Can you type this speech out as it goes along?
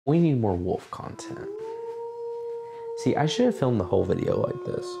We need more wolf content. See, I should have filmed the whole video like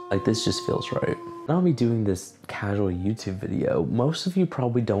this. Like, this just feels right. I'll be doing this casual YouTube video. Most of you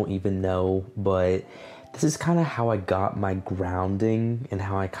probably don't even know, but this is kind of how I got my grounding and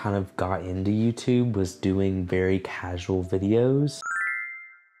how I kind of got into YouTube, was doing very casual videos.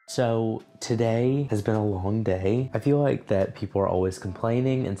 So today has been a long day. I feel like that people are always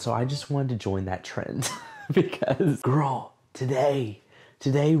complaining, and so I just wanted to join that trend because, girl, today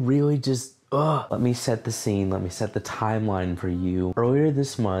really just, let me set the scene, let me set the timeline for you. Earlier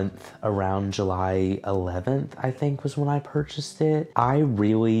this month, around July 11th, I think was when I purchased it, I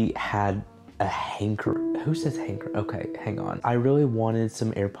really had a hanker. Who says hanker? Okay, hang on. I really wanted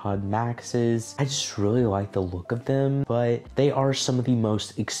some AirPod Maxes. I just really like the look of them, but they are some of the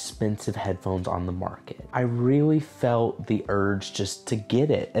most expensive headphones on the market. I really felt the urge just to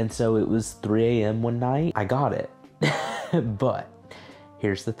get it. And so it was 3 a.m. one night. I got it. But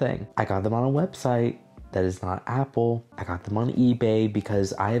here's the thing. I got them on a website that is not Apple. I got them on eBay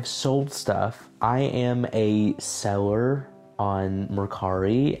because I have sold stuff. I am a seller on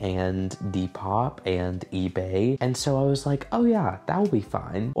Mercari and Depop and eBay. And so I was like, oh yeah, that will be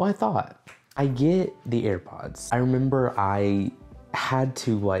fine. Well, I thought, I get the AirPods. I remember I had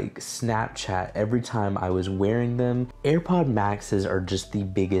to like Snapchat every time I was wearing them. AirPod Maxes are just the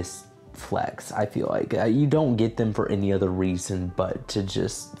biggest flex. I feel like you don't get them for any other reason but to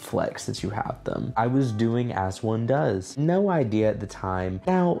just flex that you have them. I was doing as one does. No idea at the time.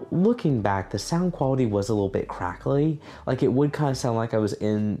 Now looking back, the sound quality was a little bit crackly. Like, it would kind of sound like I was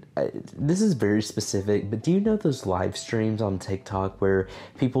in this is very specific, but do you know those live streams on TikTok where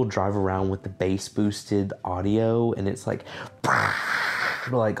people drive around with the bass boosted audio and it's like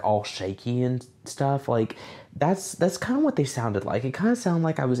all shaky and stuff? Like, that's kind of what they sounded like. It kind of sounded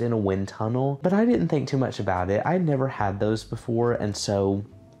like I was in a wind tunnel, but I didn't think too much about it. I'd never had those before, and so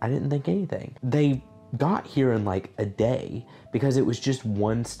I didn't think anything. They got here in like a day because it was just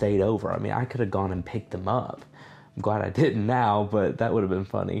one state over. I mean, I could have gone and picked them up. I'm glad I didn't now, but that would have been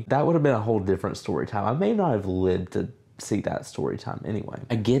funny. That would have been a whole different story time. I may not have lived to see that story time anyway.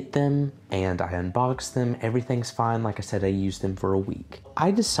 I get them and I unbox them. Everything's fine. Like I said, I used them for a week. I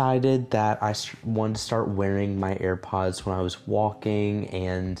decided that I wanted to start wearing my AirPods when I was walking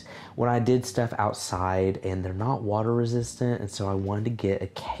and when I did stuff outside, and they're not water resistant, and so I wanted to get a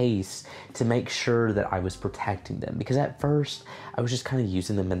case to make sure that I was protecting them, because at first I was just kind of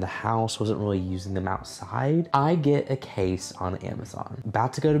using them in the house, wasn't really using them outside. I get a case on Amazon.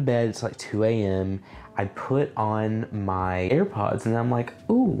 About to go to bed, it's like 2 a.m. I put on my AirPods and I'm like,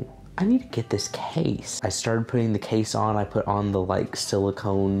 ooh, I need to get this case. I started putting the case on. I put on the like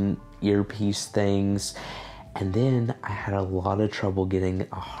silicone earpiece things, and then I had a lot of trouble getting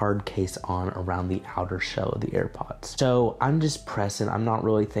a hard case on around the outer shell of the AirPods. So I'm just pressing, I'm not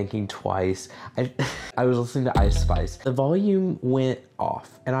really thinking twice. I was listening to Ice Spice. The volume went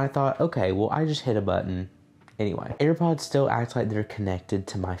off and I thought, okay, well, I just hit a button. Anyway, AirPods still act like they're connected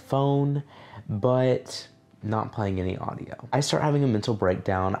to my phone, but not playing any audio. I start having a mental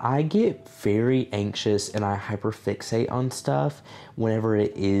breakdown. I get very anxious and I hyperfixate on stuff whenever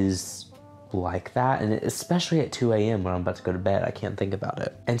it is like that, and especially at 2 a.m. when I'm about to go to bed, I can't think about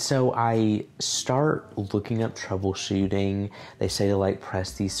it. And so I start looking up troubleshooting. They say to like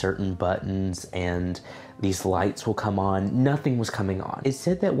press these certain buttons and these lights will come on. Nothing was coming on. It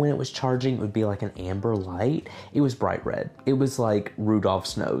said that when it was charging, it would be like an amber light. It was bright red. It was like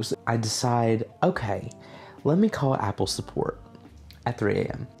Rudolph's nose. I decide, okay, let me call Apple support at 3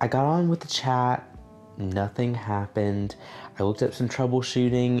 a.m. I got on with the chat. Nothing happened. I looked up some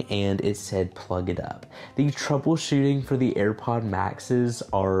troubleshooting and it said plug it up. The troubleshooting for the AirPod Maxes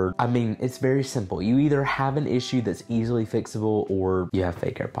are, I mean, it's very simple. You either have an issue that's easily fixable or you have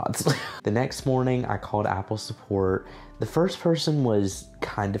fake AirPods. The next morning I called Apple support. The first person was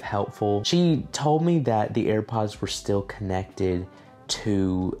kind of helpful. She told me that the AirPods were still connected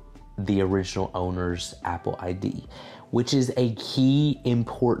to the original owner's Apple ID, which is a key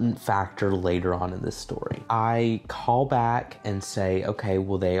important factor later on in this story. I call back and say, okay,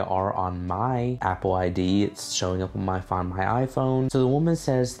 well, they are on my Apple ID. It's showing up on my Find My iPhone. So the woman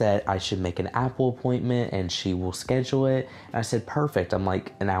says that I should make an Apple appointment and she will schedule it. And I said, perfect. I'm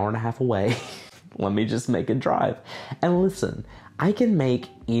like an hour and a half away. Let me just make a drive. And listen, I can make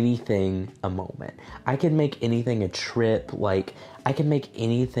anything a moment. I can make anything a trip. Like, I can make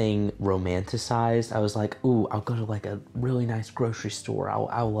anything romanticized. I was like, ooh, I'll go to like a really nice grocery store.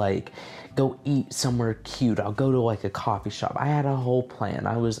 I'll like go eat somewhere cute. I'll go to like a coffee shop. I had a whole plan.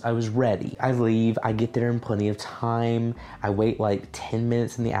 I was ready. I leave. I get there in plenty of time. I wait like 10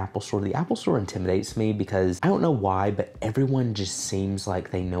 minutes in the Apple store. The Apple store intimidates me because I don't know why, but everyone just seems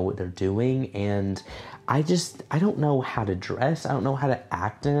like they know what they're doing. And I don't know how to dress. I don't know how to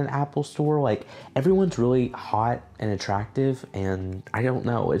act in an Apple store. Like, everyone's really hot and attractive, and I don't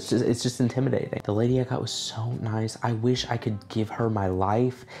know. It's just intimidating. The lady I got was so nice. I wish I could give her my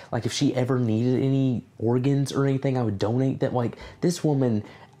life. Like, if she ever needed any organs or anything, I would donate them. Like, this woman,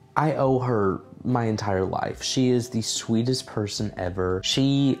 I owe her my entire life. She is the sweetest person ever.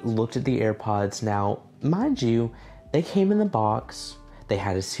 She looked at the AirPods. Now, mind you, they came in the box. They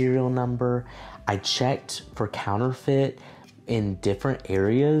had a serial number. I checked for counterfeit in different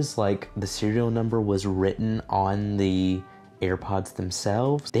areas. Like, the serial number was written on the AirPods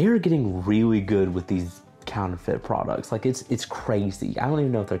themselves. They are getting really good with these counterfeit products. Like, it's crazy. I don't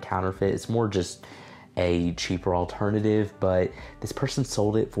even know if they're counterfeit. It's more just a cheaper alternative, but this person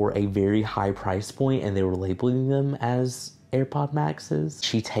sold it for a very high price point and they were labeling them as AirPod Maxes.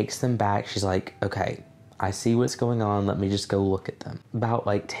 She takes them back. She's like, okay, I see what's going on. Let me just go look at them. About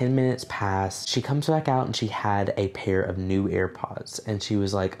like 10 minutes passed. She comes back out and she had a pair of new AirPods. And she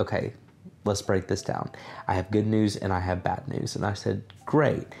was like, okay, let's break this down. I have good news and I have bad news. And I said,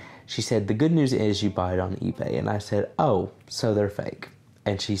 great. She said, the good news is you buy it on eBay. And I said, oh, so they're fake.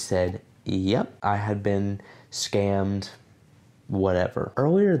 And she said, yep, I had been scammed, whatever.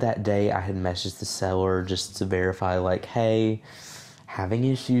 Earlier that day, I had messaged the seller just to verify, like, hey, having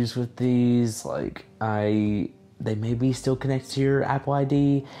issues with these, like, they may be still connected to your Apple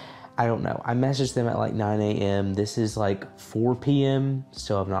ID. I don't know. I messaged them at like 9 a.m. This is like 4 p.m.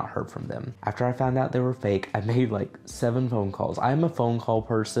 Still have not heard from them. After I found out they were fake, I made like 7 phone calls. I'm a phone call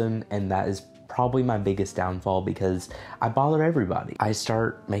person, and that is probably my biggest downfall because I bother everybody. I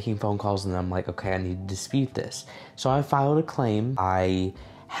start making phone calls and I'm like, okay, I need to dispute this. So I filed a claim. I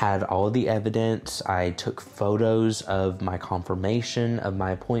had all of the evidence. I took photos of my confirmation of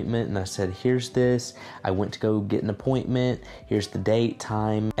my appointment and I said, here's this. I went to go get an appointment. Here's the date,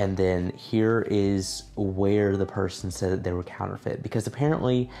 time, and then here is where the person said that they were counterfeit. Because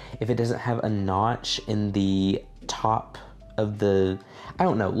apparently if it doesn't have a notch in the top of the, I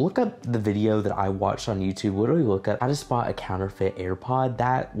don't know, look up the video that I watched on YouTube. Literally look up how to spot a counterfeit AirPod.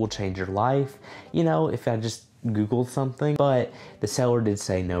 That will change your life, you know, if I just Googled something. But the seller did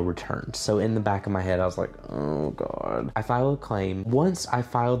say no returns. So in the back of my head, I was like, oh God. I filed a claim. Once I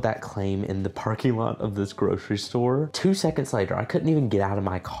filed that claim in the parking lot of this grocery store, 2 seconds later, I couldn't even get out of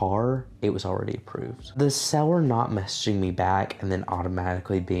my car. It was already approved. The seller not messaging me back and then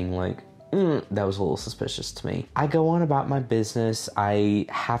automatically being like, that was a little suspicious to me. I go on about my business. I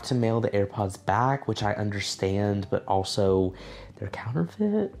have to mail the AirPods back, which I understand, but also they're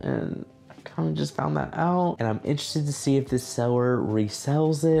counterfeit, and I kind of just found that out. And I'm interested to see if this seller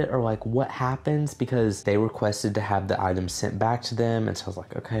resells it or like what happens, because they requested to have the item sent back to them. And so I was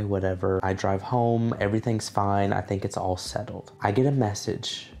like, okay, whatever. I drive home, everything's fine. I think it's all settled. I get a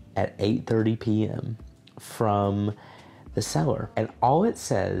message at 8:30 p.m. from the seller, and all it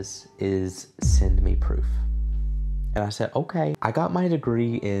says is send me proof. And I said, okay. I got my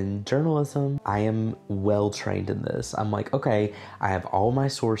degree in journalism. I am well trained in this. I'm like, okay, I have all my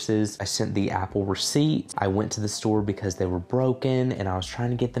sources. I sent the Apple receipt. I went to the store because they were broken and I was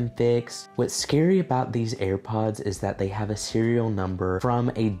trying to get them fixed. What's scary about these AirPods is that they have a serial number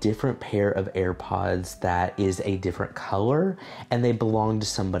from a different pair of AirPods that is a different color, and they belong to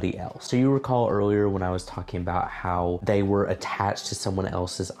somebody else. So you recall earlier when I was talking about how they were attached to someone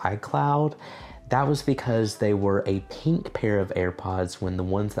else's iCloud? That was because they were a pink pair of AirPods when the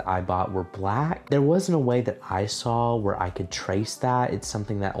ones that I bought were black. There wasn't a way that I saw where I could trace that. It's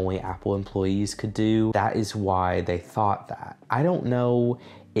something that only Apple employees could do. That is why they thought that. I don't know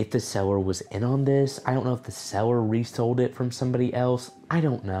if the seller was in on this. I don't know if the seller resold it from somebody else. I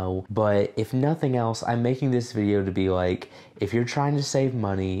don't know. But if nothing else, I'm making this video to be like, if you're trying to save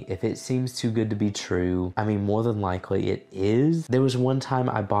money, if it seems too good to be true, I mean, more than likely it is. There was one time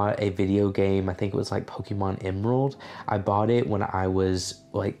I bought a video game, I think it was like Pokemon Emerald. I bought it when I was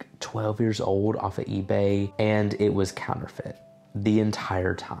like 12 years old off of eBay, and it was counterfeit the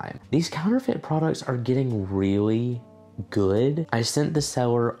entire time. These counterfeit products are getting really good. I sent the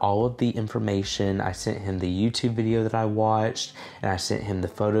seller all of the information. I sent him the YouTube video that I watched, and I sent him the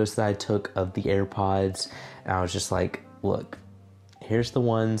photos that I took of the AirPods, and I was just like, look, here's the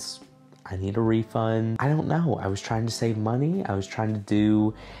ones. I need a refund. I don't know. I was trying to save money. I was trying to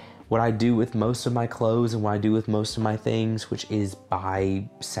do what I do with most of my clothes and what I do with most of my things, which is buy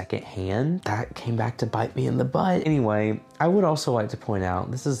secondhand. That came back to bite me in the butt. Anyway, I would also like to point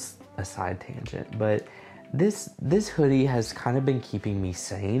out, this is a side tangent, but this hoodie has kind of been keeping me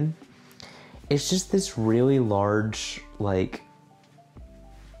sane. It's just this really large, like,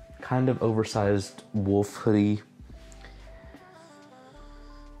 kind of oversized wolf hoodie.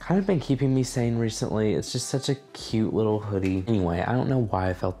 Kind of been keeping me sane recently. It's just such a cute little hoodie. Anyway, I don't know why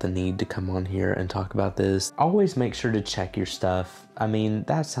I felt the need to come on here and talk about this. Always make sure to check your stuff. I mean,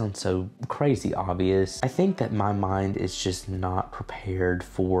 that sounds so crazy obvious. I think that my mind is just not prepared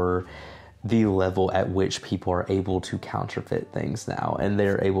for the level at which people are able to counterfeit things now, and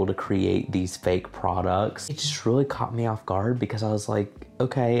they're able to create these fake products. It just really caught me off guard because I was like,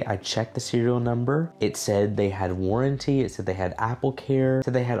 okay, I checked the serial number. It said they had warranty. It said they had Apple Care. It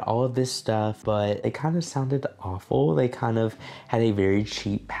said they had all of this stuff, but they kind of sounded awful. They kind of had a very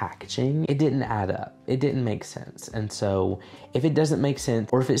cheap packaging. It didn't add up. It didn't make sense. And so if it doesn't make sense,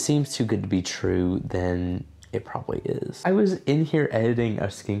 or if it seems too good to be true, then it probably is. I was in here editing a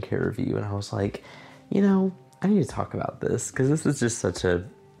skincare review and I was like, you know, I need to talk about this because this is just such a,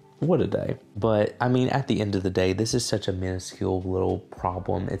 what a day. But I mean, at the end of the day, this is such a minuscule little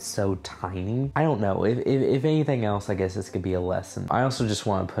problem. It's so tiny. I don't know. If anything else, I guess this could be a lesson. I also just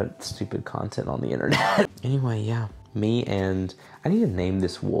want to put stupid content on the internet. Anyway, yeah, me and I need to name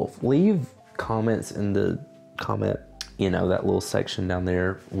this wolf. Leave comments in the comment, you know, that little section down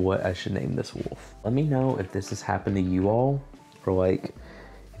there, what I should name this wolf. Let me know if this has happened to you all, or like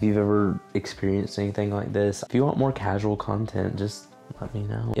if you've ever experienced anything like this. If you want more casual content, just let me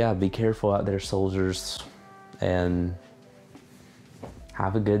know. Yeah, be careful out there, soldiers, and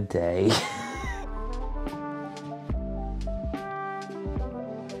have a good day.